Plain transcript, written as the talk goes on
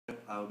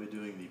I will be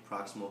doing the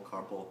proximal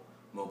carpal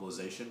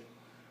mobilization.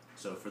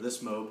 So for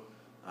this mob,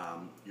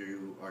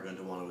 you are going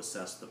to want to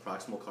assess the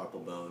proximal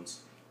carpal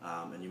bones,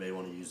 and you may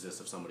want to use this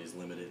if somebody's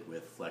limited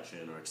with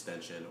flexion or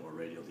extension or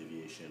radial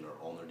deviation or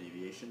ulnar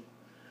deviation.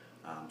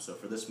 So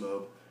for this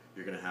mob,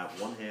 you're going to have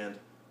one hand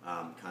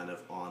kind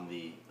of on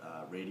the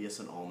radius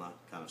and ulna,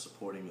 kind of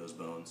supporting those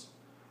bones,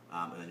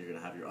 and then you're going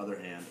to have your other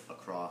hand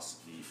across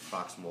the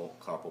proximal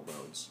carpal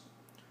bones.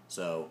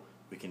 So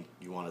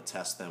you want to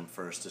test them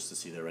first just to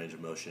see their range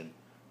of motion.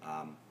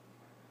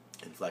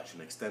 In flexion,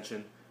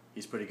 extension,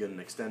 he's pretty good in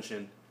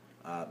extension,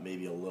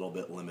 maybe a little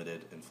bit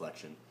limited in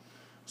flexion.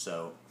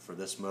 So for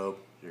this mob,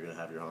 you're going to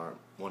have your arm,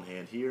 one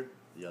hand here,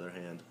 the other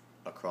hand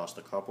across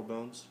the carpal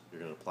bones.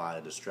 You're going to apply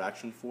a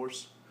distraction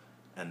force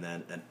and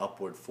then an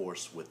upward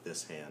force with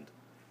this hand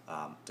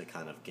to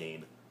kind of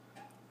gain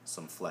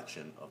some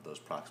flexion of those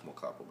proximal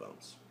carpal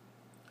bones.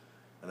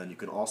 And then you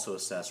can also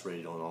assess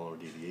radial and ulnar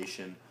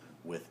deviation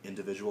with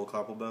individual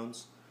carpal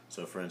bones.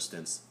 So for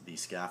instance, the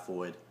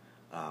scaphoid,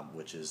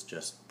 which is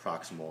just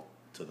proximal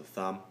to the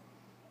thumb,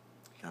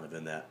 kind of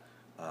in that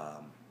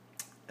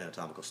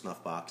anatomical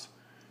snuff box,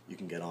 you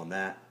can get on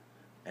that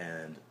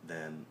and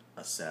then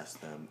assess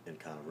them in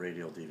kind of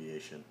radial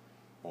deviation,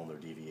 ulnar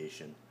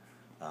deviation,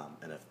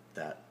 and if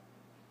that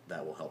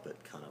will help it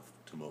kind of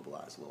to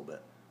mobilize a little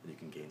bit, and you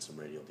can gain some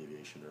radial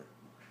deviation or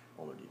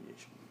ulnar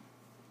deviation.